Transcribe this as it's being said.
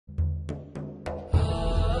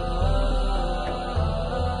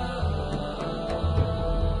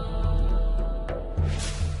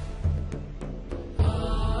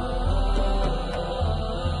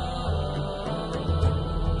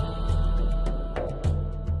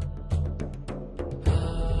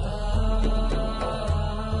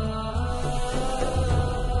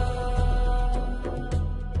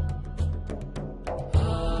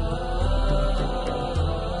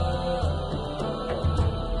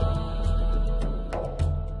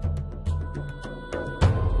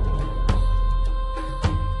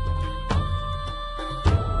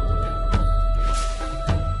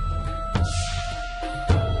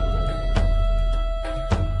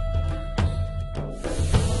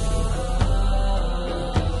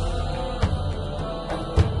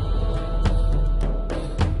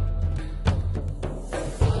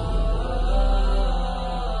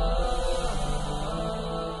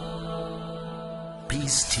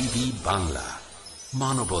TV Bangla,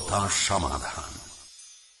 মানবতার সমাধান।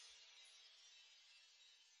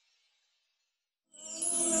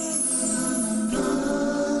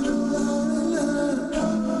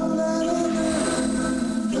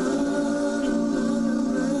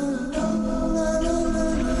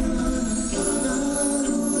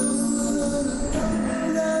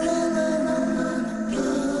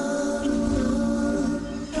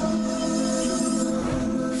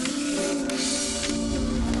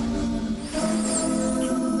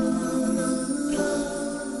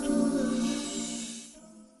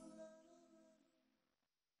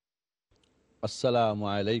 আসসালামু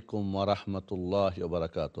আলাইকুম ওয়া রাহমাতুল্লাহি ওয়া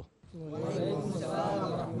বারাকাতুহু।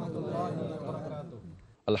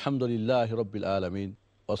 আলহামদুলিল্লাহি রাব্বিল আলামিন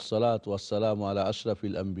ওয়াসসালাতু ওয়াসসালামু আলা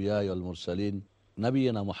আশরাফিল আমবিয়া ওয়াল মুরসালিন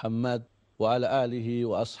নবিয়িনা মুহাম্মদ ওয়া আলা আলিহি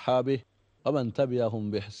ওয়া আসহাবিহি ওয়া মান তাবিআহুম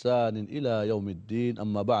বিইহসানিন ইলা ইয়াউমিদ্দিন,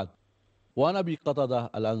 আম্মা বা'দ। ওয়া নাবি কাতাদাহ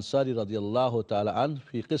আল আনসারী রাদিয়াল্লাহু তাআলা আন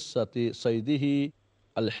ফি কিসসাতি সাইদিহি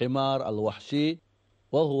আল হিমার আল ওয়াহশি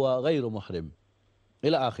ওয়া হুয়া গায়রু মুহরিম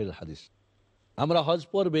ইলা আখিরিল হাদিস। আমরা হজ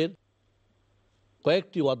পর্বের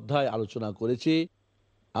কয়েকটি অধ্যায় আলোচনা করেছি।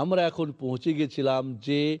 আমরা এখন পৌঁছে গেছিলাম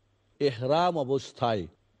যে এহরাম অবস্থায়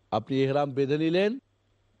আপনি এহরাম বেঁধে নিলেন,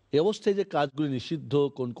 এ অবস্থায় যে কাজগুলি নিষিদ্ধ,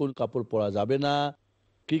 কোন কোন কাপড় পরা যাবে না,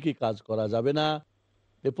 কি কি কাজ করা যাবে না।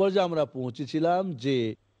 এরপর যে আমরা পৌঁছেছিলাম যে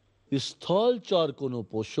স্থলচর কোনো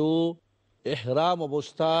পশু এহরাম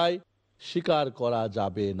অবস্থায় শিকার করা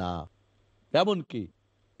যাবে না, এমনকি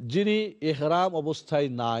যিনি এহরাম অবস্থায়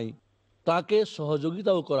নাই তাকে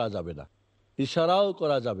সহযোগিতাও করা যাবে না, ইশারাও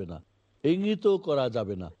করা যাবে না, ইঙ্গিতও করা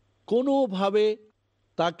যাবে না, কোনোভাবে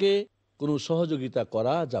তাকে কোনো সহযোগিতা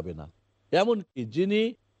করা যাবে না। এমনকি যিনি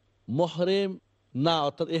মুহরিম না,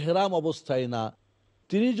 অর্থাৎ এহরাম অবস্থায় না,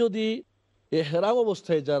 তিনি যদি এহরাম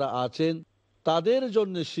অবস্থায় যারা আছেন তাদের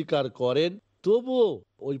জন্য শিকার করেন, তবুও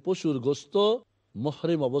ওই পশুর গোশত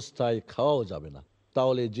মুহরিম অবস্থায় খাওয়াও যাবে না।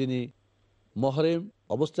 তাহলে যিনি মুহরিম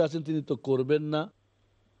অবস্থায় আছেন তিনি তো করবেন না,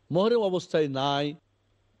 মুহরিম অবস্থায় নাই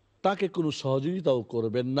তাকে কোনো সহযোগিতাও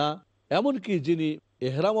করবেন না। এমনকি যিনি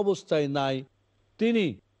এহরাম অবস্থায় নাই তিনি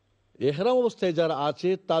এহরাম অবস্থায় যারা আছে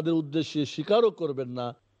তাদের উদ্দেশ্যে স্বীকারও করবেন না।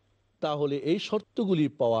 তাহলে এই শর্তগুলি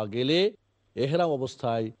পাওয়া গেলে এহরাম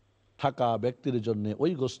অবস্থায় থাকা ব্যক্তির জন্য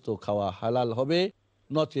ওই গোশত খাওয়া হালাল হবে,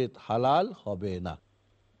 নচেত হালাল হবে না।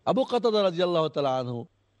 আবু কাতাদা রাদিয়াল্লাহু তাআলা আনহু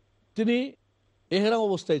তিনি এহরাম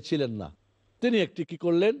অবস্থায় ছিলেন না, তিনি একটি কি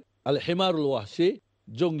করলেন, আল হিমারুল ওয়াহশি,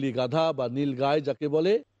 জঙ্গলি গাধা বা নীল গায় যাকে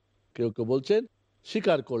বলে, কেউ কেউ বলছেন,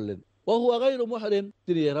 শিকার করলেন। ওয়া হুয়া গায়রু মুহরিম,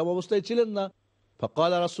 তিনি ইহরাম অবস্থায় ছিলেন না।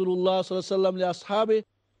 ফাকালা রাসূলুল্লাহ সাল্লাল্লাহু আলাইহি ওয়াসাল্লাম লি আসহাবে,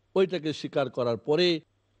 ওইটাকে শিকার করার পরে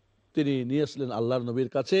তিনি নিয়ে আসলেন আল্লাহর নবীর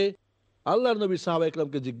কাছে। আল্লাহর নবী সাহাবা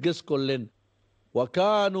ইকরামকে জিজ্ঞেস করলেন, ওয়া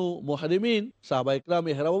কানু মুহরিমিন, সাহাবা ইকরাম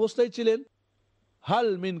ইহরাম অবস্থায় ছিলেন, হাল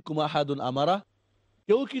মিনকুম আহাদুন আমারা,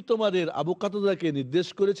 কেউ কি তোমাদের আবু কাতাদাকে নির্দেশ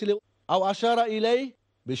করেছিল, আও আশারা ইলাই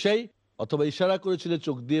বিষয়, অথবা ইশারা করেছিল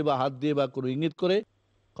চোখ দিয়ে বা হাত দিয়ে বা কোনো ইঙ্গিত করে।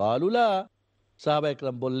 কালুলা, সাহাবা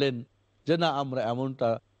ইকরাম বললেন যে না, আমরা এমনটা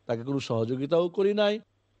তাকে কোনো সহযোগিতাও করি নাই,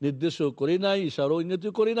 নির্দেশও করি নাই, ইশারাও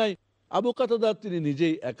ইঙ্গিতও করি নাই। আবু কাতাদা তিনি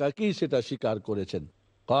নিজেই একাকী সেটা স্বীকার করেছেন।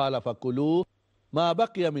 কালা ফাকুলু মা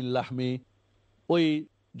বাকিয়া মিন লাহমি, ওই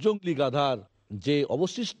জঙ্গলি গাধার যে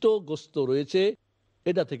অবশিষ্ট গোশত রয়েছে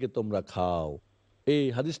এটা থেকে তোমরা খাও। এই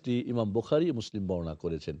হাদিসটি ইমাম বুখারী মুসলিম বর্ণনা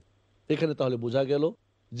করেছেন। এখানে তাহলে বোঝা গেল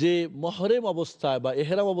যে মুহরিম অবস্থায় বা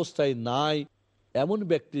এহরাম অবস্থায় নাই এমন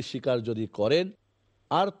ব্যক্তি শিকার যদি করেন,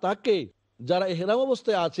 আর তাকে যারা এহরাম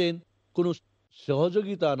অবস্থায় আছেন কোনো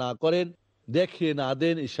সহযোগিতা না করেন, দেখিয়ে না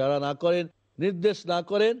দেন, ইশারা না করেন, নির্দেশ না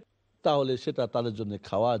করেন, তাহলে সেটা তাদের জন্য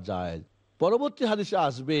খাওয়া যায়। পরবর্তী হাদিসে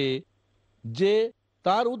আসবে যে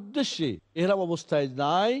তার উদ্দেশ্যে এহরাম অবস্থায়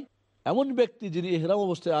নাই এমন ব্যক্তি যিনি এহরাম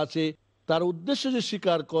অবস্থায় আছে তার উদ্দেশ্যে যে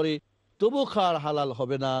শিকার করে তবু খাওয়ার হালাল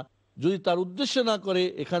হবে না। যদি তার উদ্দেশ্য না করে,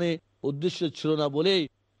 এখানে উদ্দেশ্য ছিল না বলেই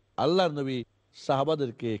আল্লাহর নবী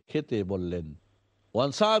সাহাবাদেরকে খেতে বললেন। ওয়ান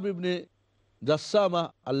সাহাব ইবনে জাসসামা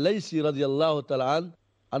আল-লাইসি রাদিয়াল্লাহু তাআলা আন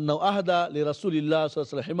আন্নাহু আহদা লিরাসূলিল্লাহ সাল্লাল্লাহু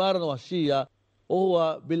আলাইহি ওয়াসাল্লাম হিমারান ওয়াহশিয়া ওয়া হুয়া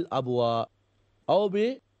বিল আবওয়া আও বি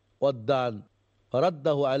ওয়াদ্দান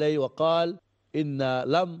ফারাদ্দাহু আলাইহি ওয়া ক্বাল ইন্না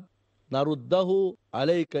লাম নারুদ্দাহু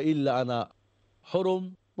আলাইকা ইল্লা আনা হুরুম,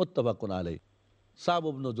 মুত্তাফাকুন আলাইহি। সাহাব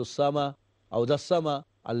ইবনে জাসসামা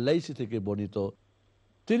আল-লাইসি থেকে বর্ণিত,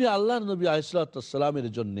 তিনি আল্লাহর নবী আলাইহিস সালামের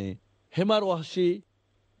জন্য হিমার ওয়াহশি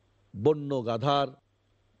বন্য গাধার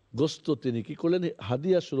গোশত তিনি কি করলেন,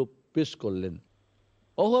 হাদিয়া স্বরূপ পেশ করলেন।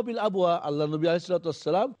 ওহবিল আবুয়া, আল্লাহ নবী আলাইহিস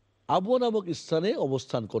সালাম আবু নামক স্থানে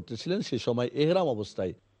অবস্থান করতেছিলেন সে সময় এহরাম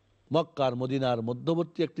অবস্থায়। মক্কার মদিনার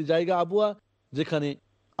মধ্যবর্তী একটি জায়গা আবুয়া, যেখানে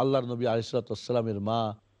আল্লাহর নবী আলাইহিস সালামের মা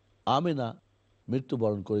আমেনা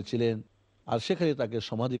মৃত্যুবরণ করেছিলেন, আর সেখানে তাকে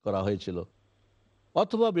সমাধি করা হয়েছিল।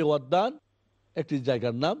 অথবা বেওয়াদ্দান একটি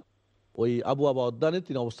জায়গার নাম, ওই আবু আবা উদ্যানে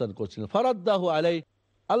তিনি অবস্থান করছিলেন। ফারাদ্দাহু আলাই,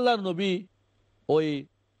 আল্লাহর নবী ওই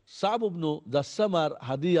সাব ইবনু জাসসামার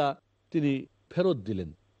হাদিয়া তিনি ফেরত দিলেন।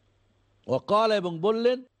 ওয়াকাল, এবং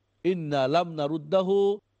বললেন, ইন্না লাম নারুদ্দাহু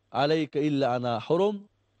আলাইকা ইল্লা আনা হরম,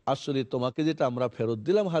 আসলে তোমাকে যেটা আমরা ফেরত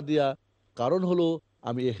দিলাম হাদিয়া, কারণ হলো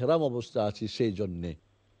আমি ইহরাম অবস্থা আছি সেই জন্যে।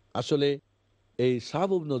 আসলে এই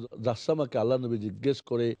সাহাব ইবনু জাসসামাকে আল্লাহ নবী জিজ্ঞেস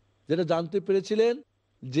করে যেটা জানতে পেরেছিলেন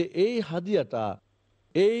যে এই হাদিয়াটা,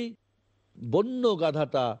 এই বন্য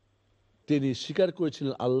গাধাটা তিনি স্বীকার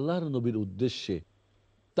করেছিলেন আল্লাহর নবীর উদ্দেশ্যে,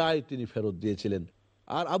 তাই তিনি ফেরত দিয়েছিলেন।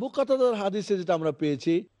 আর আবু কাতাদার হাদিসে যেটা আমরা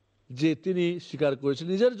পেয়েছি যে তিনি স্বীকার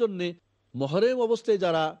করেছিলেন নিজের জন্যে, মহরম অবস্থায়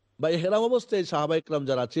যারা বা ইহরাম অবস্থায় সাহাবা ইকরাম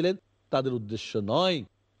যারা ছিলেন তাদের উদ্দেশ্য নয়।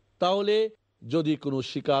 তাহলে যদি কোনো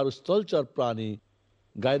শিকার স্থলচর প্রাণী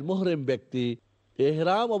গায়ের মোহরেম ব্যক্তি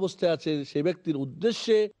এহরাম অবস্থায় আছে সেই ব্যক্তির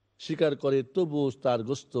উদ্দেশ্যে শিকার করে, তবু তার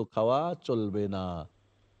গোস্ত খাওয়া চলবে না।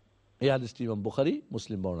 এই হাদিসটি ইমাম বুখারী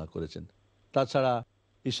মুসলিম বর্ণনা করেছেন। তাছাড়া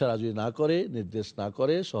ইশারা যদি না করে, নির্দেশ না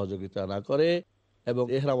করে, সহযোগিতা না করে, এবং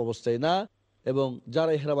এহরাম অবস্থায় না, এবং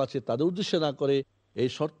যারা এহরাম আছে তাদের উদ্দেশ্যে না করে, এই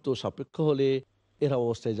শর্ত সাপেক্ষ হলে এহরাম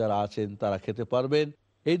অবস্থায় যারা আছেন তারা খেতে পারবেন।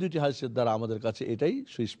 এই দুটি হাদিসের দ্বারা আমাদের কাছে এটাই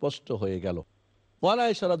সুস্পষ্ট হয়ে গেল। ওয়ান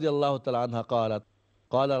আয়েশা রাদিয়াল্লাহু তাআলা আনহা ক্বালাত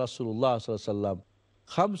ক্বালা রাসূলুল্লাহ সাল্লাল্লাহু আলাইহি ওয়াসাল্লাম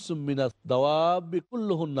খামসুম মিনাত দাওয়াবি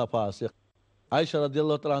কুল্লুহুন্না ফাসিক। আয়েশা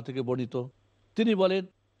রাদিয়াল্লাহু তাআলা আনহা থেকে বর্ণিত, তিনি বলেন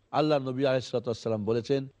আল্লাহর নবী আলাইহিস সালাতু ওয়াস সালাম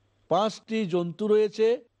বলেছেন, 5টি জন্তু রয়েছে,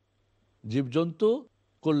 জীবজন্তু,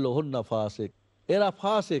 কুল্লুহুন্না ফাসিক, এরা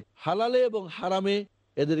ফাসিক, হালালে এবং হারামে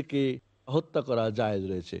এদেরকে হত্যা করা জায়েজ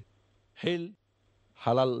রয়েছে। হিল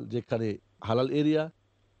হালাল, যেখানে হালাল এরিয়া,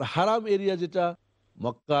 হারাম এরিয়া যেটা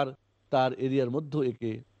মক্কার তার এরিয়ার মধ্যে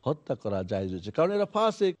একে হত্যা করা জায়েজ রয়েছে। কারণ এরা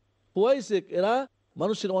ফাসিক, ফুয়াইসিক, এরা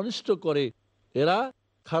মানুষের অনিষ্ট করে, এরা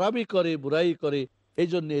খারাপি করে, বুরাই করে, এই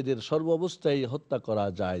জন্য এদের সর্ব অবস্থায় হত্যা করা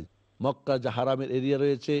যায়। মক্কার যে হারামের এরিয়া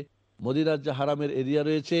রয়েছে, মদিনার যে হারামের এরিয়া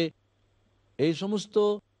রয়েছে, এই সমস্ত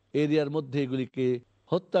এরিয়ার মধ্যে এগুলিকে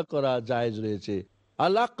হত্যা করা জায়েজ রয়েছে।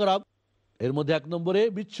 আল আকরাব, এর মধ্যে 1 নম্বরে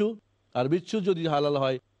বিচ্ছু, আর বিচ্ছু যদি হালাল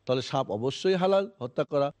হয় তাহলে সাপ অবশ্যই হালাল হত্যা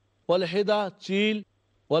করা। ওয়াল হেদা, চিল,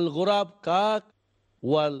 ওয়াল গোরাব, কাক,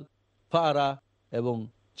 ওয়াল ফারা, এবং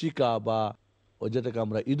চিকা বা ওই যেটাকে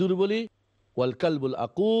আমরা ইঁদুর বলি, ওয়াল কালবুল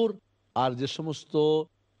আকুর, আর যে সমস্ত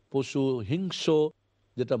পশু হিংস্র,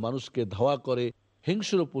 যেটা মানুষকে ধাওয়া করে,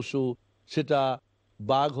 হিংস্র পশু, সেটা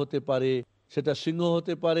বাঘ হতে পারে, সেটা সিংহ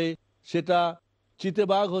হতে পারে, সেটা চিতে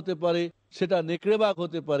বাঘ হতে পারে, সেটা নেকড়ে বাঘ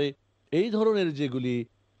হতে পারে, এই ধরনের যেগুলি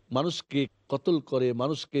মানুষকে কতল করে,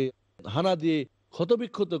 মানুষকে হানা দিয়ে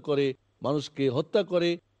ক্ষতবিক্ষত করে, মানুষকে হত্যা করে,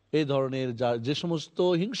 এই ধরনের যে সমস্ত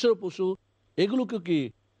হিংস্র পশু, এগুলোকে কি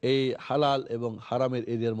এই হালাল এবং হারামের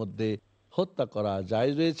এরিয়ার মধ্যে হত্যা করা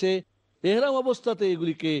জায়েজ রয়েছে। এহরাম অবস্থাতে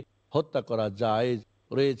এগুলিকে হত্যা করা জায়েজ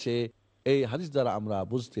রয়েছে। এই হাদিস দ্বারা আমরা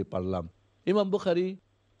বুঝতে পারলাম। ইমাম বুখারী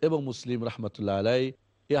এবং মুসলিম রাহমাতুল্লাহ আলাইহি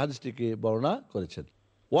এই হাদিসটিকে বর্ণনা করেছেন।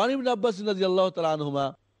 ওয়ান ইবনে আব্বাস রাদিয়াল্লাহু তাআলা আনহুমা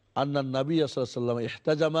আন্নান নবী সাল্লাল্লাহু আলাইহি ওয়াসাল্লাম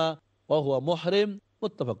ইহতাজামা ওয়া হুয়া মুহরিম,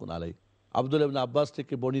 মুত্তাফাকুন আলাইহি। আব্দুল্লাহ ইবনে আব্বাস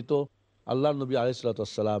থেকে বর্ণিত, আল্লাহর নবী আলাইহিস সালাতু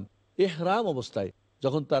ওয়াস সালাম ইহরাম অবস্থায়,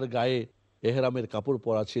 যখন তার গায়ে এহরামের কাপড়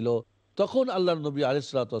পরা ছিল, তখন আল্লাহর নবী আলাইহিস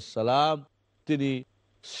সালাতু ওয়াস সালাম তিনি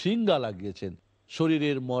শিঙ্গা লাগিয়েছেন।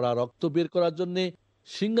 শরীরের মরা রক্ত বের করার জন্য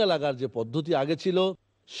শিঙ্গা লাগার যে পদ্ধতি আগে ছিল,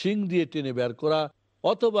 শিং দিয়ে টেনে বের করা,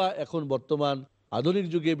 অথবা এখন বর্তমান আধুনিক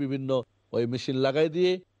যুগে বিভিন্ন ওই মেশিন লাগাই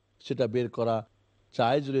দিয়ে সেটা বের করা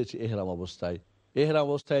জায়েজ রয়েছে এহরাম অবস্থায়। এহরাম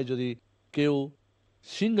অবস্থায় যদি কেউ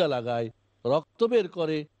শিঙ্গা লাগায়, রক্ত বের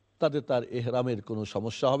করে, তাতে তার এহরামের কোনো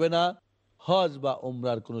সমস্যা হবে না, হজ বা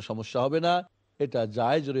উমরার কোনো সমস্যা হবে না, এটা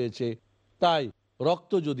জায়েজ রয়েছে। তাই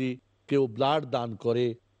রক্ত যদি কেউ ব্লাড দান করে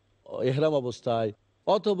এহরাম অবস্থায়,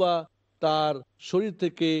 অথবা তার শরীর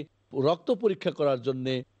থেকে রক্ত পরীক্ষা করার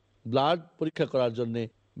জন্যে, ব্লাড পরীক্ষা করার জন্যে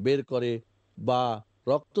বের করে, বা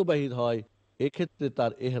রক্ত বাহির হয়, এক্ষেত্রে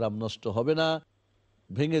তার এহরাম নষ্ট হবে না,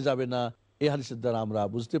 ভেঙে যাবে না। এই হাদিসের দ্বারা আমরা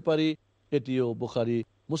বুঝতে পারি এটিও বুখারী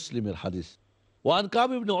মুসলিমের হাদিস। ওয়ান কাব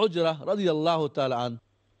ইবনে উজরা রাদিয়াল্লাহু তাআলা আন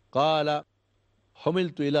ক্বালা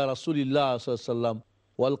হুমিলতু ইলা রাসূলিল্লাহ সাল্লাল্লাহু আলাইহি ওয়াসাল্লাম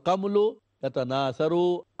ওয়াল কামলু ইয়াতানাসারু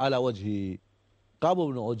আলা ওয়াজহি। কাব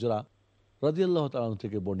ইবনে উজরা রাদিয়াল্লাহু তাআলা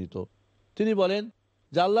থেকে বর্ণিত, তিনি বলেন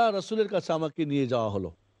যে আল্লাহর রাসূলের কাছে আমাকে নিয়ে যাওয়া হলো,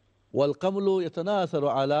 ওয়াল কামলু ইয়াতানাসারু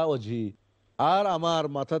আলা ওয়াজহি, আর আমার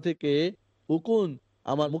মাথা থেকে উকুন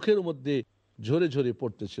আমার মুখের মধ্যে ঝরে ঝরে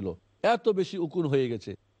পড়তেছিল, এত বেশি উকুন হয়ে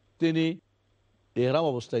গেছে। তিনি ইহরাম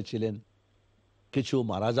অবস্থায় ছিলেন, কিছু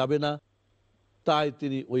মারা যাবে না, তাই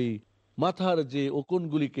তিনি ওই মাথার যে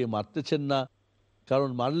উকুনগুলিকে মারতেছেন না, কারণ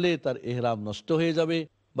মারলে তার এহরাম নষ্ট হয়ে যাবে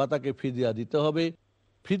বা তাকে ফিদিয়া দিতে হবে।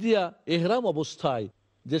 ফিদিয়া এহরাম অবস্থায়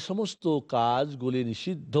যে সমস্ত কাজগুলি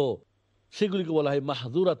নিষিদ্ধ সেগুলিকে বলা হয়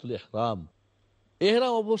মাহজুরাতুল এহরাম।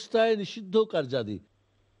 এহরাম অবস্থায় নিষিদ্ধ কার্যাদি,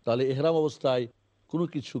 তাহলে এহরাম অবস্থায় কোনো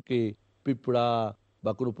কিছুকে পিঁপড়া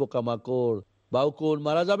বা কোনো পোকামাকড় বা উকুন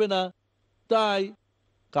মারা যাবে না। তাই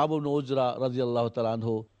কাবু নজরা রাদিয়াল্লাহু তাআলা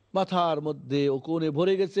আনহু মাথার মধ্যে উকুনে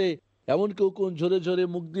ভরে গেছে, এমনকি উকুন ঝরে ঝরে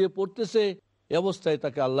মুখ দিয়ে পড়তেছে, এ অবস্থায়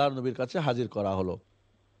তাকে আল্লাহর নবীর কাছে হাজির করা হলো।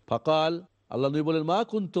 ফাকাল, আল্লাহ নবী বলেন, মা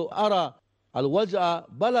কুনতু আরা আল ওয়াজআ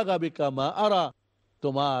বালাগা বিকা মা আরা,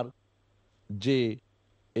 তোমার যে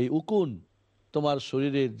এই উকুন তোমার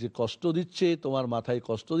শরীরের যে কষ্ট দিচ্ছে, তোমার মাথায়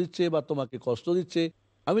কষ্ট দিচ্ছে বা তোমাকে কষ্ট দিচ্ছে,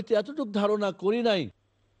 আমি তো এতটুকু ধারণা করি নাই।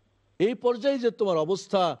 এই পর্যায়ে যে তোমার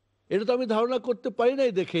অবস্থা, এটা তো আমি ধারণা করতে পারি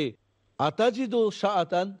নাই দেখে। আতাজিদু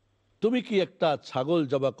শাআতান, তুমি কি একটা ছাগল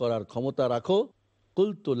জবা করার ক্ষমতা রাখো?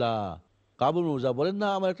 কুলতুলা, কাবুল মুজা বলেন, না,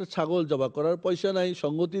 আমার একটা ছাগল জবা করার পয়সা নাই,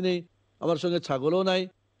 সঙ্গতি নেই, আমার সঙ্গে ছাগলও নাই।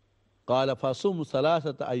 কালা ফাসুম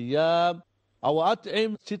সালাসাতা আইয়াম আও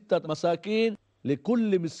আতইম সিত্তাত মাসাকিন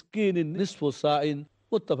লিকুল্লি মিসকিনিন নিসফু সাইন,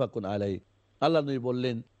 মুত্তাফাকুন আলাইহি। আল্লাহ নবী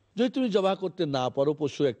বললেন, যদি তুমি জবা করতে না পারো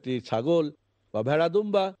পশু একটি ছাগল বা ভেড়া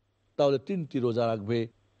দুম্বা, তাহলে 3টি রোজা রাখবে,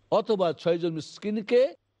 অথবা 6 জন মিসকিনকে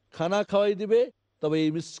খানা খাওয়াই দিবে। তবে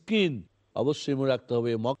এই মিসকিন অবশ্যই মনে রাখতে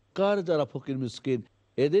হবে, মক্কার যারা ফকির মিসকিন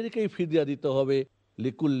এদেরকেই ফিদিয়া দিতে হবে।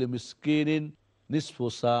 লিকুল্লি মিসকিনিন নিসফু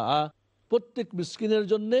সাআ, প্রত্যেক মিসকিনের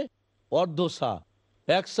জন্য অর্ধ সা,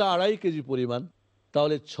 1 সা 2.5 কেজি পরিমাণ।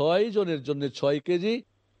 তাহলে 6 জনের জন্য 6 কেজি,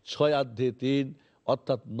 6 অর্ধে 3,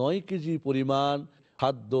 অর্থাৎ 9 কেজি পরিমাণ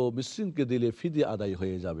খাদ্য মিসকিনকে দিলে ফিদিয়া আদায়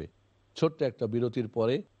হয়ে যাবে। ছোট্ট একটা বিরতির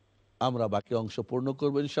পরে আমরা বাকি অংশ পূর্ণ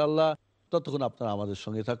করবো ইনশাআল্লাহ। ততক্ষণ আপনারা আমাদের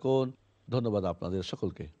সঙ্গে থাকুন। ধন্যবাদ আপনাদের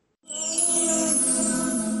সকলকে।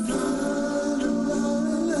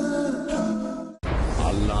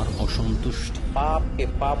 আল্লাহর অসন্তুষ্টি, পাপকে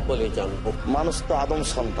পাপ বলে জানবো। মানুষ তো আদম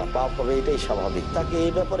সন্তান, পাপ হবে এটাই স্বাভাবিক। তাকে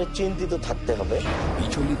এই ব্যাপারে চিন্তিত থাকতে হবে।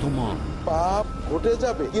 বিচলিত মন, পাপ ঘটে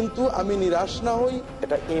যাবে, কিন্তু আমি নিরাশ না হই,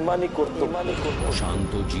 এটা ঈমানই করতে।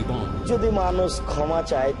 শান্ত জীবন, যদি মানুষ ক্ষমা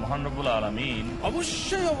চায়, মহান রব্বুল আলামিন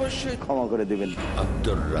অবশ্যই ক্ষমা করে দিবেন।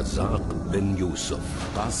 আব্দুর রাজ্জাক বিন ইউসুফ,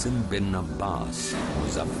 কাসিম বিন আব্বাস,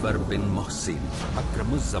 মুজাফফর বিন মুহসিন,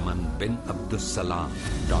 আকরামুজ্জামান বিন আব্দুস সালাম,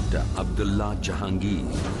 ডক্টর আব্দুল্লাহ জাহাঙ্গীর,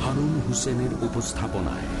 হারুন হোসেনের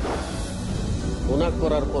উপস্থাপনায় গুনাহ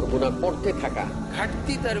করার পর গুনাহ করতে থাকা,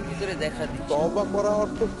 ঘাটতি তার ভিতরে দেখা দিচ্ছে। তওবা করা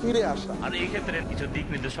অর্থ ফিরে আসা। আর এই ক্ষেত্রে কিছু দিক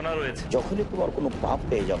নির্দেশনা রয়েছে। যখনই তোমার কোনো পাপ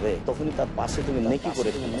পেয়ে যাবে, তখনই তার পাশে তুমি নেকি করে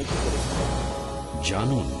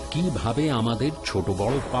জানুন কিভাবে আমাদের ছোট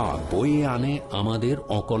বড় পাপ বয়ে আনে আমাদের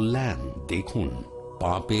অকল্যাণ। দেখুন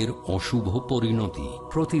পাপের অশুভ পরিণতি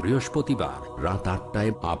প্রতি বৃহস্পতিবার রাত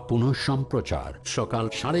 8টায় বা পুনঃ সম্প্রচার সকাল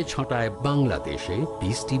 6:30 বাংলাদেশে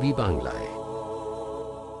পিস টিভি বাংলায়।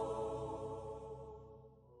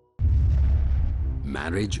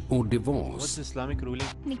 Marriage or divorce? What's Islamic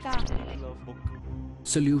ruling? Nikah.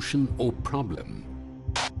 Solution or problem?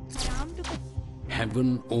 Heaven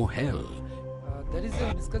or hell? There is a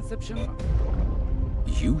misconception.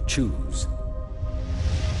 You choose.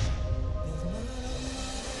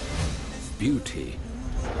 Beauty,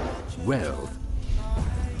 wealth,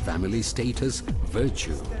 family status,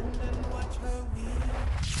 virtue.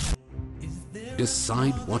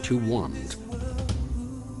 Decide what you want.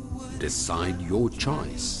 Decide your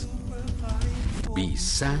choice. Be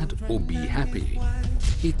sad or be happy.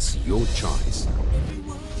 It's your choice.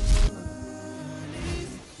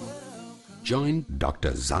 Join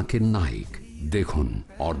Dr. Zakir Naik. দেখুন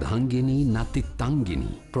অর্ধাঙ্গিনী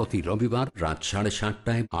নাতিত্বাঙ্গিনী প্রতি রবিবার রাত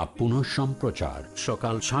 7:30 আর পুনঃ সম্প্রচার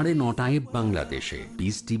সকাল 9:30 বাংলাদেশে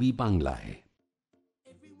piece TV বাংলায়।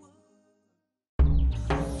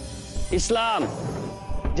 ইসলাম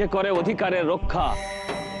যে করে অধিকারের রক্ষা,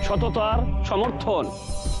 সততার সমর্থন,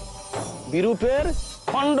 বিরূপের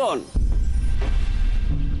খণ্ডন।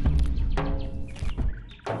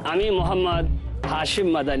 আমি মোহাম্মদ হাশিম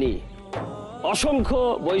মাদানী। অসংখ্য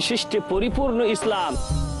বৈশিষ্ট্যে পরিপূর্ণ ইসলাম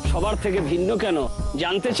সবার থেকে ভিন্ন কেন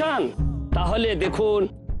জানতে চান? তাহলে দেখুন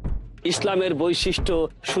ইসলামের বৈশিষ্ট্য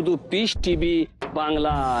শুধু পিস টিভি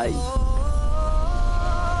বাংলায়।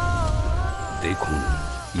 দেখুন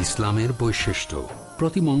ইসলামের বৈশিষ্ট্য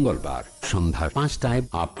প্রতি মঙ্গলবার সন্ধ্যা 5টায়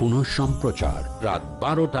আর পুনঃ সম্প্রচার রাত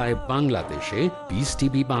 12টায় বাংলাদেশে পিস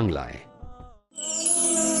টিভি বাংলায়।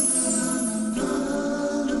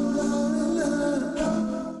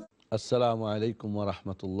 আসসালামু আলাইকুম ওয়া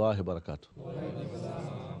রাহমাতুল্লাহি ওয়া বারাকাতুহু।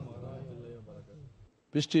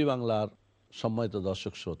 পিস টিভি বাংলার সম্মানিত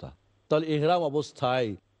দর্শক শ্রোতা, তাহলে ইহরাম অবস্থায়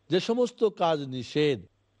যে সমস্ত কাজ নিষেধ,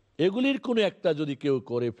 এগুলির কোনো একটা যদি কেউ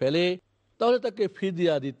করে ফেলে তাহলে তাকে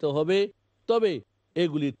ফিদিয়া দিতে হবে। তবে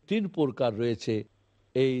এগুলি 3 প্রকার রয়েছে।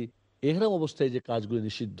 এই ইহরাম অবস্থায় যে কাজগুলি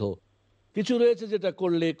নিষিদ্ধ, কিছু রয়েছে যেটা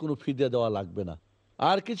করলে কোনো ফিদিয়া দেওয়া লাগবে না,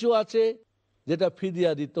 আর কিছু আছে যেটা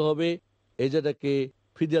ফিদিয়া দিতে হবে। এই যেটাকে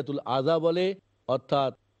ফিদিয়াতুল আযা বলে,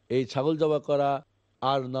 অর্থাৎ এই ছাগল জবাই করা,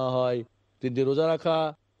 আর না হয় 3 দিন রোজা রাখা,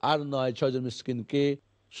 আর নয় 6 জন মিসকিনকে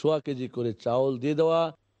 1.25 কেজি করে চাউল দিয়ে দেওয়া।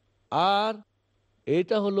 আর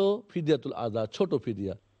এইটা হলো ফিদিয়াতুল আযা, ছোট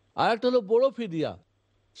ফিদিয়া। আর একটা হলো বড় ফিদিয়া।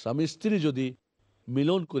 স্বামী স্ত্রী যদি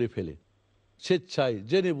মিলন করে ফেলে স্বেচ্ছায়,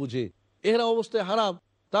 জেনে বুঝে, এহরাম অবস্থায় হারাম,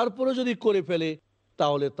 তারপরে যদি করে ফেলে,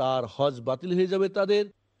 তাহলে তার হজ বাতিল হয়ে যাবে। তাদের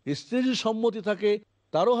স্ত্রীর যদি সম্মতি থাকে,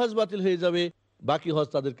 তারও হজ বাতিল হয়ে যাবে। বাকি হজ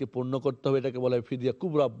তাদেরকে পূর্ণ করতে হবে। এটাকে বলা হয় ফিদিয়া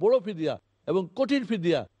কুবরা, বড় ফিদিয়া এবং কঠিন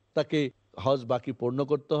ফিদিয়া। তাকে হজ বাকি পূর্ণ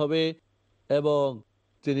করতে হবে এবং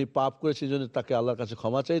তিনি পাপ করে সেই জন্য তাকে আল্লাহর কাছে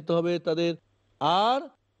ক্ষমা চাইতে হবে তাদের। আর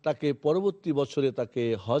তাকে পরবর্তী বছরে তাকে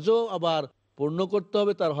হজও আবার পূর্ণ করতে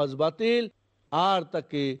হবে, তার হজ বাতিল। আর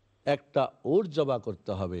তাকে একটা উট জবা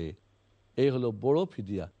করতে হবে। এই হলো বড়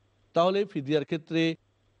ফিদিয়া। তাহলে ফিদিয়ার ক্ষেত্রে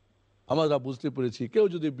আমরা বুঝতে পেরেছি, কেউ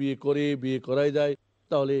যদি বিয়ে করাই যায়,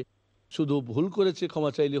 তাহলে শুধু ভুল করেছে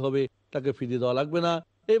ক্ষমা চাইলে হবে, তাকে ফিদিয়া দেওয়া লাগবে না।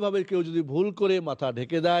 এইভাবে কেউ যদি ভুল করে মাথা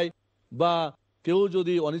ঢেকে দেয়, বা কেউ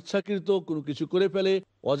যদি অনিচ্ছাকৃত কোনো কিছু করে ফেলে,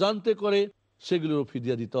 অজান্তে করে, সেগুলোরও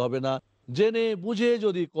ফিদিয়া দিতে হবে না। জেনে বুঝে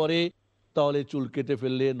যদি করে, তাহলে চুল কেটে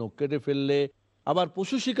ফেললে, নখ কেটে ফেললে, আবার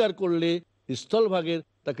পশু শিকার করলে স্থলভাগের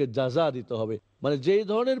তাকে যাজা দিতে হবে। মানে যেই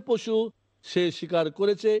ধরনের পশু সে শিকার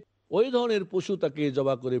করেছে, ওই ধরনের পশু তাকে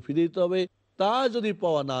জবা করে ফিরিয়ে দিতে হবে। তা যদি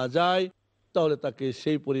পাওয়া না যায়, তাহলে তাকে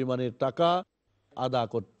সেই পরিমাণের টাকা আদা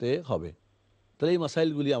করতে হবে। তাহলে এই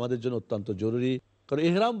মাসাইলগুলি আমাদের জন্য অত্যন্ত জরুরি, কারণ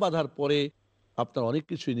ইহরাম বাঁধার পরে আপনার অনেক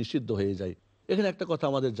কিছুই নিষিদ্ধ হয়ে যায়। এখানে একটা কথা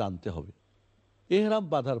আমাদের জানতে হবে, ইহরাম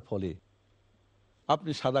বাঁধার ফলে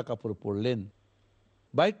আপনি সাদা কাপড় পরলেন,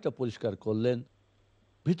 বাইরটা পরিষ্কার করলেন,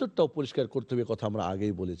 ভিতরটাও পরিষ্কার করতে হবে, কথা আমরা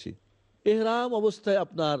আগেই বলেছি। ইহরাম অবস্থায়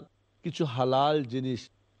আপনার কিছু হালাল জিনিস,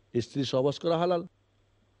 স্ত্রী সহবাস করা হালাল,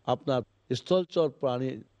 আপনার স্থলচর প্রাণী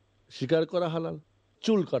শিকার করা হালাল,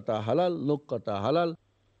 চুল কাটা হালাল, নখ কাটা হালাল,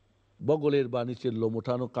 বগলের বা নিচের লোম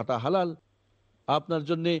ওঠানো কাটা হালাল, আপনার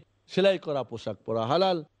জন্যে সেলাই করা পোশাক পরা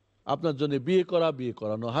হালাল, আপনার জন্য বিয়ে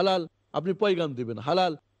করানো হালাল, আপনি পয়গাম দিবেন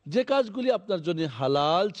হালাল। যে কাজগুলি আপনার জন্য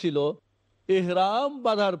হালাল ছিল, ইহরাম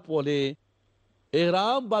বাঁধার ফলে,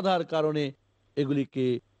 ইহরাম বাঁধার কারণে এগুলিকে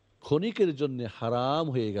ক্ষণিকের জন্য হারাম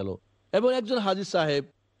হয়ে গেল। এবং একজন হাজী সাহেব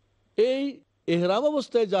এই ইহরাম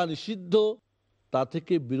অবস্থায় যা নিষিদ্ধ, তা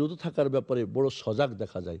থেকে বিরত থাকার ব্যাপারে বড় সজাগ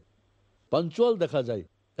দেখা যায়, পাঞ্চুয়াল দেখা যায়,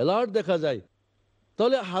 অ্যালার্ট দেখা যায়।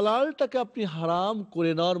 তাহলে হালালটাকে আপনি হারাম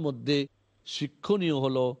করে নেওয়ার মধ্যে শিক্ষণীয়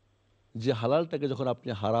হলো যে হালালটাকে যখন আপনি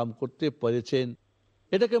হারাম করতে পেরেছেন,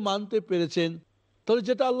 এটাকে মানতে পেরেছেন, তাহলে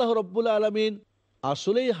যেটা আল্লাহ রাব্বুল আলামিন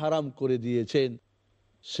আসলেই হারাম করে দিয়েছেন,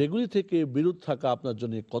 সেগুলি থেকে বিরত থাকা আপনার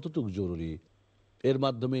জন্য কতটুকু জরুরি। এর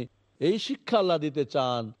মাধ্যমে এই শিক্ষা আল্লাহ দিতে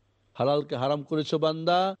চান, হালালকে হারাম করেছো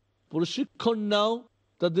বান্দা, প্রশিক্ষণ নাও,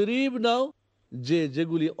 তাদরিব নাও, যে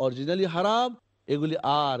যেগুলি অরিজিনালি হারাম, এগুলি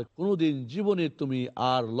আর কোনোদিন জীবনে তুমি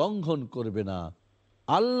আর লঙ্ঘন করবে না।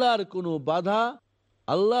 আল্লাহর কোনো বাধা,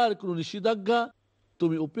 আল্লাহর কোনো নিষেধাজ্ঞা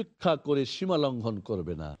তুমি উপেক্ষা করে সীমা লঙ্ঘন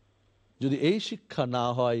করবে না। যদি এই শিক্ষা না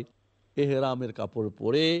হয়, এহরামের কাপড়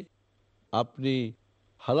পরে আপনি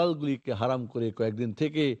হালালগুলিকে হারাম করে কয়েকদিন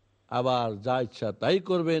থেকে আবার যা ইচ্ছা তাই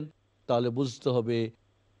করবেন, তাহলে বুঝতে হবে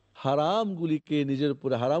হারামগুলিকে নিজের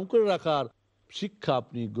উপরে হারাম করে রাখার শিক্ষা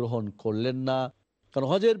আপনি গ্রহণ করলেন না। কারণ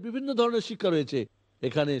হজের বিভিন্ন ধরনের শিক্ষা রয়েছে,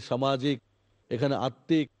 এখানে সামাজিক, এখানে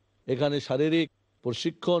আত্মিক, এখানে শারীরিক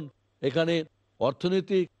প্রশিক্ষণ, এখানে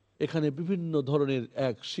অর্থনৈতিক, এখানে বিভিন্ন ধরনের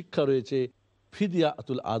এক শিক্ষা রয়েছে।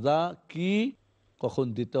 ফিদিয়াতুল আযা কি, কখন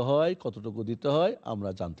দিতে হয়, কতটুকু দিতে হয়, আমরা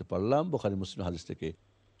জানতে পারলাম বুখারী মুসলিম হাদিস থেকে।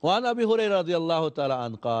 ওয়ান আবি হুরায়রা রাদিয়াল্লাহু তাআলা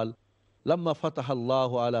আন قال لما فتح الله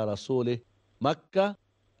على رسوله مكة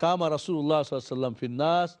قام رسول الله صلى الله عليه وسلم في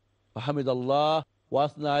الناس فحمد الله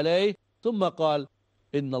واثنى عليه ثم قال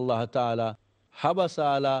ان الله تعالى حبس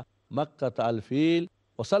على مكة الفيل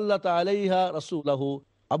وسلط عليها رسوله।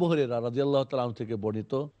 আবু হুরায়রা রাদিয়াল্লাহু তাআলা আনহু থেকে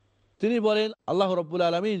বর্ণিত, তিনি বলেন, আল্লাহ রাব্বুল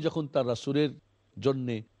আলামিন যখন তার রাসূলের জন্য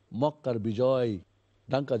মক্কার বিজয়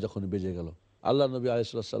ডাঙ্কা যখন বেজে গেল, আল্লাহ নবী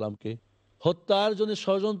আলাইহিস সালামকে হত্যার জন্য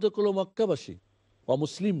ষড়যন্ত্র করল মক্কাবাসী,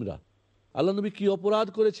 অমুসলিমরা। আল্লাহ নবী কি অপরাধ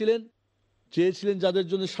করেছিলেন? চেয়েছিলেন যাদের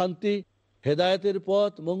জন্য শান্তি, হেদায়েতের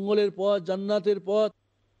পথ, মঙ্গলের পথ, জান্নাতের পথ।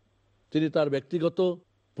 তিনি তার ব্যক্তিগত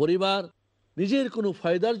পরিবার, নিজের কোনো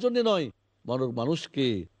ফায়দার জন্য নয়, মানুষকে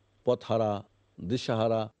পথহারা,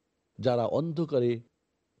 দিশাহারা, যারা অন্ধকারে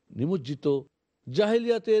নিমজ্জিত,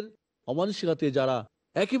 জাহেলিয়াতের অমানসিকতাতে যারা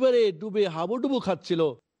একেবারে ডুবে হাবুডুবু খাচ্ছিল,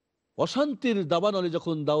 অশান্তির দাবানলে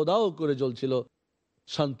যখন দাও দাও করে জ্বলছিল,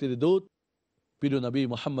 শান্তির দূত প্রিয় নবী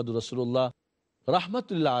মুহাম্মদুর রাসূলুল্লাহ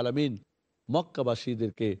রাহমাতুল্লাহ আলামিন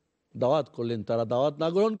মক্কাবাসীদেরকে দাওয়াত করলেন। তারা দাওয়াত না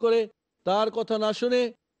গ্রহণ করে, তার কথা না শুনে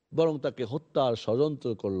বরং তাকে হত্যার ষড়যন্ত্র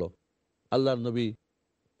করলো। আল্লাহর নবী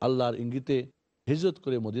আল্লাহর ইঙ্গিতে হিজরত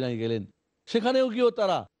করে মদিনায় গেলেন। সেখানেও গিয়েও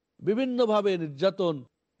তারা বিভিন্নভাবে নির্যাতন,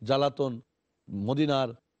 জ্বালাতন, মদিনার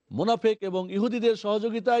মুনাফিক এবং ইহুদিদের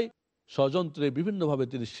সহযোগিতায় ষড়যন্ত্রে বিভিন্নভাবে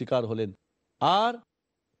তিনি শিকার হলেন। আর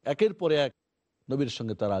একের পর এক নবীর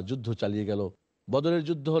সঙ্গে তারা যুদ্ধ চালিয়ে গেল। বদরের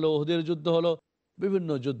যুদ্ধ হলো, উহুদের যুদ্ধ হলো, বিভিন্ন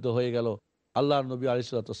যুদ্ধ হয়ে গেল। আল্লাহর নবী আলাইহিস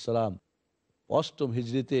সালাম 8ম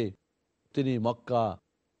হিজরিতে তিনি মক্কা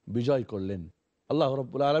বিজয় করলেন। আল্লাহ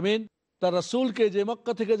রাব্বুল আলামিন তার রাসূলকে যে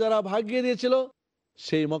মক্কা থেকে যারা ভাগিয়ে দিয়েছিল,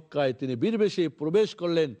 সেই মক্কায় তিনি বীরবেশে প্রবেশ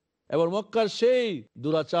করলেন এবং মক্কার সেই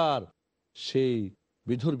দুরাচার, সেই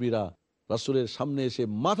বিধর্মীরা রাসূলের সামনে এসে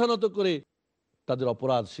মাথা নত করে তাদের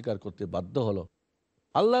অপরাধ স্বীকার করতে বাধ্য হলো।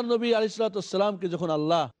 আল্লাহর নবী আলাইহিস সালামকে যখন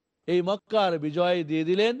আল্লাহ এই মক্কার বিজয় দিয়ে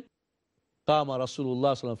দিলেন, কামা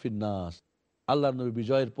রাসূলুল্লাহ সাল্লাল্লাহু আলাইহি ফিন্নাস, আল্লাহর নবী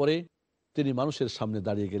বিজয়ের পরে তিনি মানুষের সামনে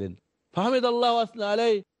দাঁড়িয়ে গেলেন। ফাহমিদাল্লাহু ওয়া আসনা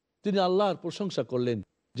আলাইহি, তিনি আল্লাহর প্রশংসা করলেন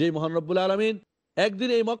যে মহান রব্বুল আলামিন একদিন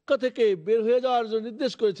এই মক্কা থেকে বের হয়ে যাওয়ার জন্য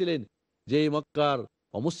নির্দেশ করেছিলেন। যে এই মক্কার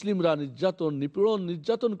অমুসলিমরা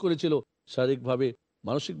নির্যাতন করেছিল, শারীরিকভাবে,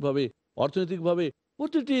 মানসিকভাবে, অর্থনৈতিকভাবে,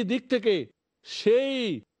 প্রতিটি দিক থেকে, সেই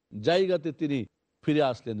জায়গাতে তিনি ফিরে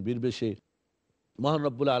আসলেন বীরবেশে। মহান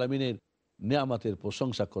রব্বুল আলামিনের নিয়ামতের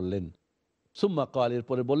প্রশংসা করলেন। সুম্মা ক্বাল,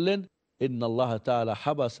 এরপরে বললেন, ইন্নাল্লাহ তাআলা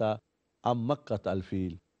হাবাসা আম মাক্কাত আল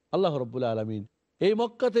ফিল, আল্লাহ রব্বুল আলামিন এই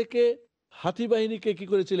মক্কা থেকে হাতি বাহিনীকে কি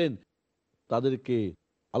করেছিলেন, তাদেরকে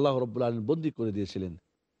আল্লাহ রব্বুল আলামিন বন্দী করে দিয়েছিলেন।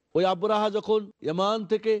 ওই আবরাহা যখন ইয়ামান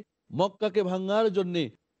থেকে মক্কাকে ভাঙার জন্য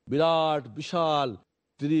বিরাট বিশাল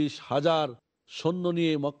 30,000 সৈন্য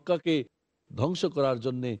নিয়ে মক্কাকে ধ্বংস করার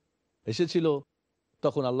জন্য এসেছিল,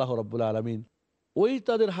 তখন আল্লাহ রব্বুল আলামিন ওই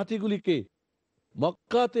তাদের হাতিগুলিকে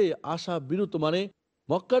মক্কাতে আসা বিরত, মানে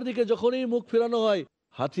মক্কার দিকে যখনই মুখ ফেরানো হয়,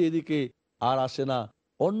 হাতি এদিকে আর আসে না,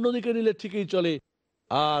 অন্যদিকে নিলে ঠিকই চলে।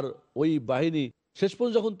 আর ওই বাহিনী শেষ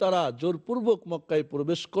পর্যন্ত যখন তারা জোরপূর্বক মক্কায়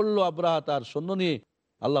প্রবেশ করলো আবরাহা তার সৈন্য নিয়ে,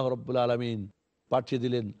 আল্লাহ রব্বুল আলামিন পাঠিয়ে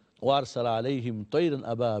দিলেন ওয়ারসালা আলাইহিম তৈরান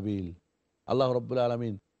আবাবিল, আল্লাহ রব্বুল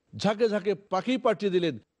আলামিন ঝাঁকে ঝাঁকে পাখি পাঠিয়ে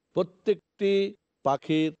দিলেন। প্রত্যেকটি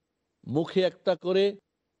পাখির মুখে একটা করে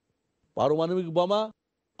পারমাণবিক বোমা,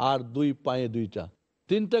 আর 2 পায়ে 2টা,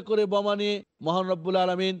 3টা করে বোমা নিয়ে মহান রব্বুল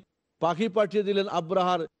আলামিন পাখি পাঠিয়ে দিলেন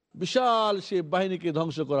আবরাহার বিশাল সে বাহিনীকে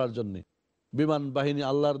ধ্বংস করার জন্য। বিমান বাহিনী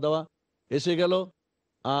আল্লাহর দেওয়া এসে গেল,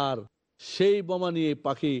 আর সেই বোমা নিয়ে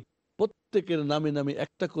পাখি প্রত্যেকের নামে নামে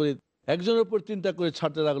একটা করে, একজনের উপর 3টা করে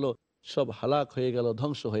ছাড়তে লাগলো। সব হালাক হয়ে গেল,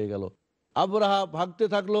 ধ্বংস হয়ে গেল। আবরাহা ভাগতে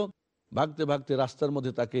থাকলো, ভাগতে ভাগতে রাস্তার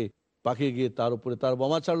মধ্যে তাকে পাখি গিয়ে তার উপরে তার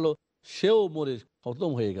বোমা ছাড়লো, সেও মরে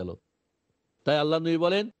খতম হয়ে গেল। তাই আল্লাহ নবী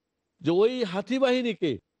বলেন যে ওই হাতি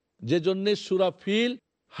বাহিনীকে, যে জন্য সূরা ফিল,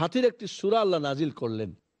 হাতির একটি সূরা আল্লাহ নাজিল করলেন,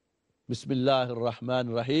 বিসমিল্লাহির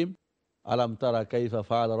রহমানির রহিম, আলাম তারা কাইফা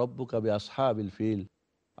ফাআলা রাব্বুকা বিআসহাবিল ফিল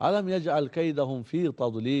আলাম ইয়াজআল কাইদাহুম ফি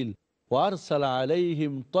তাদলিল ওয়া আরসালা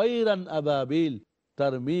আলাইহিম তায়রান আবাবিল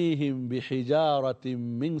তারমিহিম বিহিজারাতিম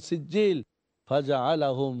মিন সিজ্জিল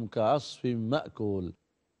ফাজআলাহুম কাআসফিম মাকুল।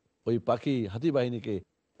 ওই পাখি হাতি বাহিনীকে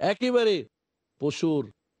একেবারে পশুর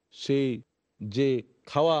সেই যে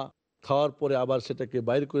খাওয়ার পরে আবার সেটাকে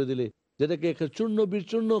বাইর করে দিলে, যেটাকে চূর্ণ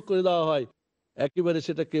বিচূর্ণ করে দেওয়া হয়, একেবারে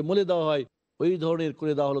সেটাকে মলে দেওয়া হয়, ওই ধরনের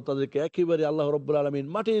করে দেওয়া হলো। তাদেরকে একেবারে আল্লাহ রব্বুল আলামিন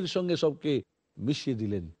মাটির সঙ্গে সবকে মিশিয়ে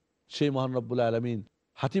দিলেন। সেই মহান রব্বুল আলামিন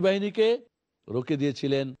হাতি বাহিনীকে রোকে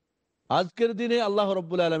দিয়েছিলেন। আজকের দিনে আল্লাহ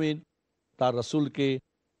রব্বুল আলামিন তার রাসূলকে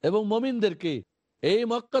এবং মুমিনদেরকে এই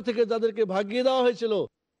মক্কা থেকে যাদেরকে ভাগিয়ে দেওয়া হয়েছিল,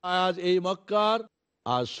 আজ এই মক্কার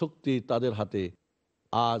আজ শক্তি তাদের হাতে।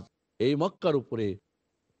 আজ এই মক্কার উপরে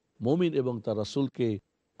মুমিন এবং তার রাসূলকে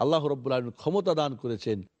আল্লাহ রব্বুল আলামিন ক্ষমতা দান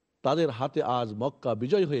করেছেন, তাদের হাতে আজ মক্কা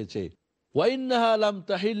বিজয় হয়েছে। ওয়াইন্নাহা লাম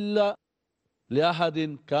তাহিল্লা লিআহাদিন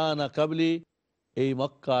কানা কাবলি, এই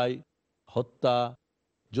মক্কায় হত্যা,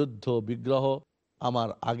 যুদ্ধ, বিগ্রহ আমার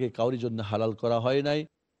আগে কাউরি জন্য হালাল করা হয় নাই।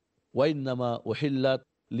 ওয়াইন্নামা উহিল্লাত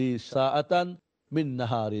লি সাআতান মিন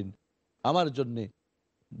নাহারিন, আমার জন্য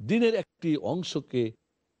দিনের একটি অংশকে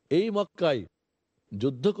এই মক্কায়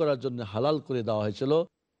যুদ্ধ করার জন্য হালাল করে দেওয়া হয়েছিল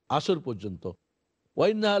আসর পর্যন্ত।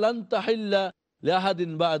 ওয়াইন্নাহা লান তাহিল্লা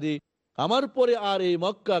লিআহাদিন বাদি, আমার পরে আর এই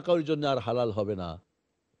মক্কা কাউরির জন্য আর হালাল হবে না।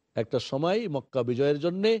 একটা সময় মক্কা বিজয়ের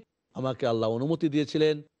জন্য আমাকে আল্লাহ অনুমতি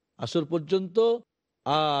দিয়েছিলেন আসর পর্যন্ত,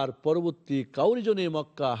 আর পরবর্তী কাউরির জন্য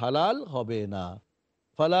মক্কা হালাল হবে না।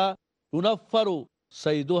 ফালা ইউনাফারু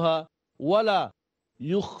সাইদুহা ওয়ালা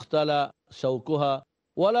ইউখতালা শাওকুহা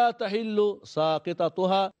ওয়ালা তাহিল্লু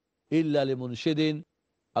সাকিতাতুহা ইল্লা লিমুনশিদিন।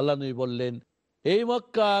 আল্লাহ নবী বললেন, এই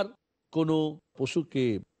মক্কার কোনো পশুকে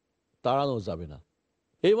তাড়ানো যাবে না।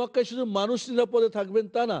 এই মক্কায় শুধু মানুষ নিরাপদে থাকবেন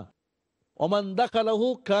তা না, ওমান দাখালাহু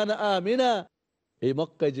কানা আমিনা, এই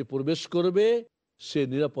মক্কায় যে প্রবেশ করবে সে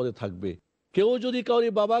নিরাপদে থাকবে। কেউ যদি কাউরি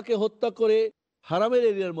বাবাকে হত্যা করে হারামের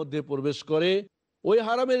এরিয়ার মধ্যে প্রবেশ করে, ওই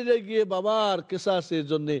হারামের এরিয়ায় গিয়ে বাবার কেসাসের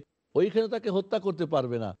জন্য ওইখানে তাকে হত্যা করতে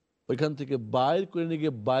পারবে না, ওইখান থেকে বাইর করে নিয়ে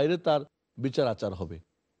গিয়ে বাইরে তার বিচার আচার হবে।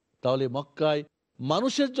 তাহলে মক্কায়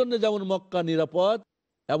মানুষের জন্য যেমন মক্কা নিরাপদ,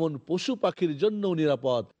 এমন পশু পাখির জন্যও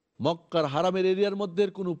নিরাপদ। মক্কার হারামের এরিয়ার মধ্যে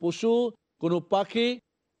কোনো পশু, কোনো পাখি,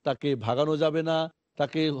 তাকে ভাগানো যাবে না,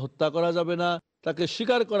 তাকে হত্যা করা যাবে না, তাকে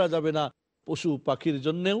শিকার করা যাবে না। পশু পাখির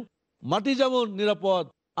জন্যেও মাটি যেমন নিরাপদ,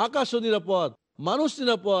 আকাশও নিরাপদ, মানুষ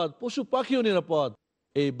নিরাপদ, পশু পাখিও নিরাপদ।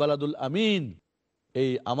 এই বালাদুল আমিন,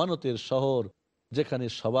 এই আমানতের শহর, যেখানে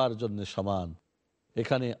সবার জন্য সমান,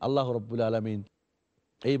 এখানে আল্লাহ রাব্বুল আলামিন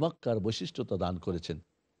এই মক্কার বৈশিষ্ট্যতা দান করেছেন।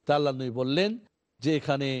 তা আল্লাহ নবী বললেন যে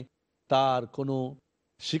এখানে তার কোনো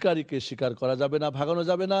শিকারীকে শিকার করা যাবে না, ভাগানো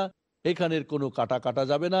যাবে না, এখানের কোনো কাটা কাটা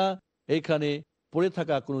যাবে না, এইখানে পড়ে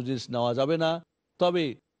থাকা কোনো জিনিস নেওয়া যাবে না। তবে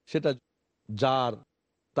সেটা যার,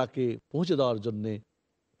 তাকে পৌঁছে দেওয়ার জন্যে,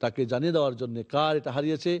 তাকে জানিয়ে দেওয়ার জন্যে কার এটা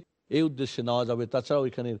হারিয়েছে এই উদ্দেশ্যে নেওয়া যাবে। তাছাড়াও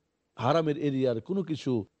এখানের হারামের এরিয়ার কোনো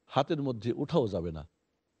কিছু হাতের মধ্যে উঠাও যাবে না।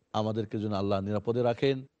 আমাদেরকে যেন আল্লাহ নিরাপদে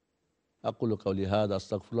রাখেন। আকুলু কাউলি হাযা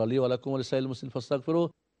আস্তাগফিরুল্লাহ লি ওয়া লাকুম ওয়া লিসাইরিল মুসলিমিন ফাস্তাগফিরুহু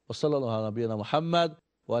ওয়া সাল্লাল্লাহু আলা নাবিয়িনা মুহাম্মাদ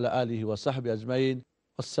ওয়া আলা আলিহি ওয়া সাহবিহি আজমাইন।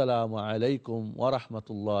 আসসালামু আলাইকুম ওয়া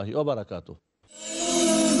রাহমাতুল্লাহি ওয়া বারাকাতুহু।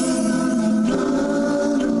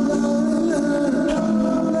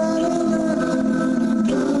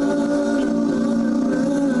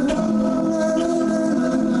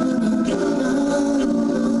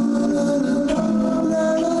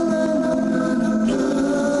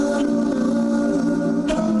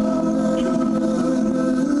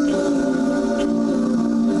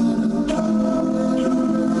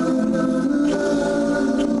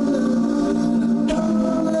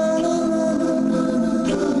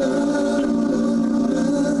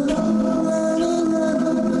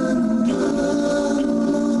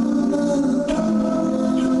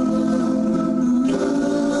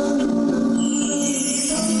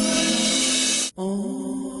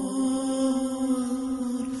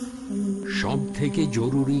 সব থেকে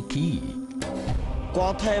জরুরি কি?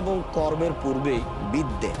 কথা এবং কর্মের পূর্বে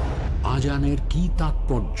বিদ্যে। আজানের কি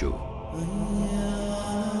তাৎপর্য?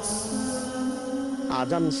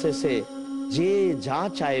 আজান শেষে যে যা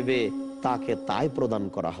চাইবে তাকে তাই প্রদান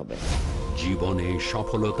করা হবে। জীবনে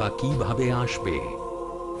সফলতা কিভাবে আসবে?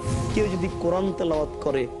 কেউ যদি কোরআন তেলাওয়াত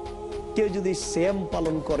করে, কেউ যদি সিয়াম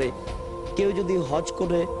পালন করে, কেউ যদি হজ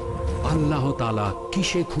করে, আল্লাহ তাআলা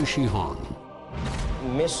কিসে খুশি হন?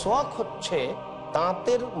 মেসওয়াক হচ্ছে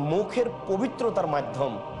দাঁতের মুখের পবিত্রতার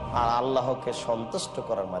মাধ্যম, আর আল্লাহকে সন্তুষ্ট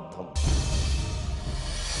করার মাধ্যম।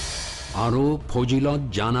 আরো ফজিলত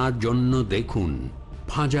জানার জন্য দেখুন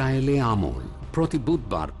ফাজায়েলে আমল, প্রতি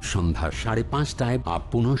বুধবার সন্ধ্যা 5:30টায় বা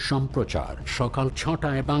পুনঃ সম্প্রচার সকাল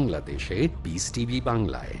 6টায় বাংলাদেশে পিস টিভি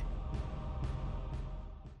বাংলায়।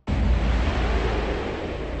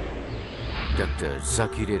 ডক্টর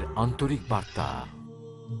জাকিরের আন্তরিক বার্তা,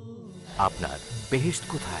 আপনার বেহেশত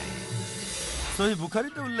কোথায়? সহিহ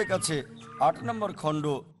বুখারীতে উল্লেখ আছে 8 নম্বর খণ্ড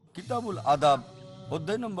কিতাবুল আদাব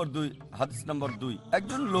অধ্যায় নম্বর 2 হাদিস নম্বর 2।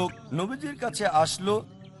 একজন লোক নবীজির কাছে আসলো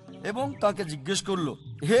এবং তাকে জিজ্ঞেস করলো,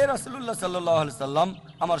 হে রাসূলুল্লাহ সাল্লাল্লাহু আলাইহি সাল্লাম,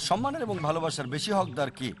 আমার সম্মানের এবং ভালোবাসার বেশি হকদার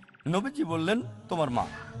কে? নবীজি বললেন, তোমার মা।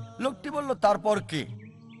 লোকটি বলল, তারপর কে?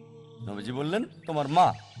 নবীজি বললেন, তোমার মা।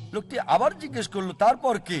 লোকটি আবার জিজ্ঞেস করলো,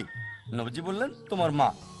 তারপর কে? নবীজি বললেন, তোমার মা।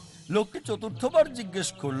 লোকটি চতুর্থবার জিজ্ঞেস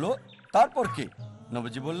করলো, তারপর কে?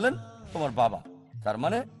 নবীজি বললেন, তোমার বাবা। তার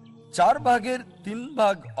মানে 4 ভাগের 3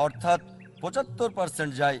 ভাগ অর্থাৎ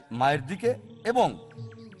 75% যায় মায়ের দিকে এবং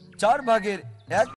 4 ভাগের 1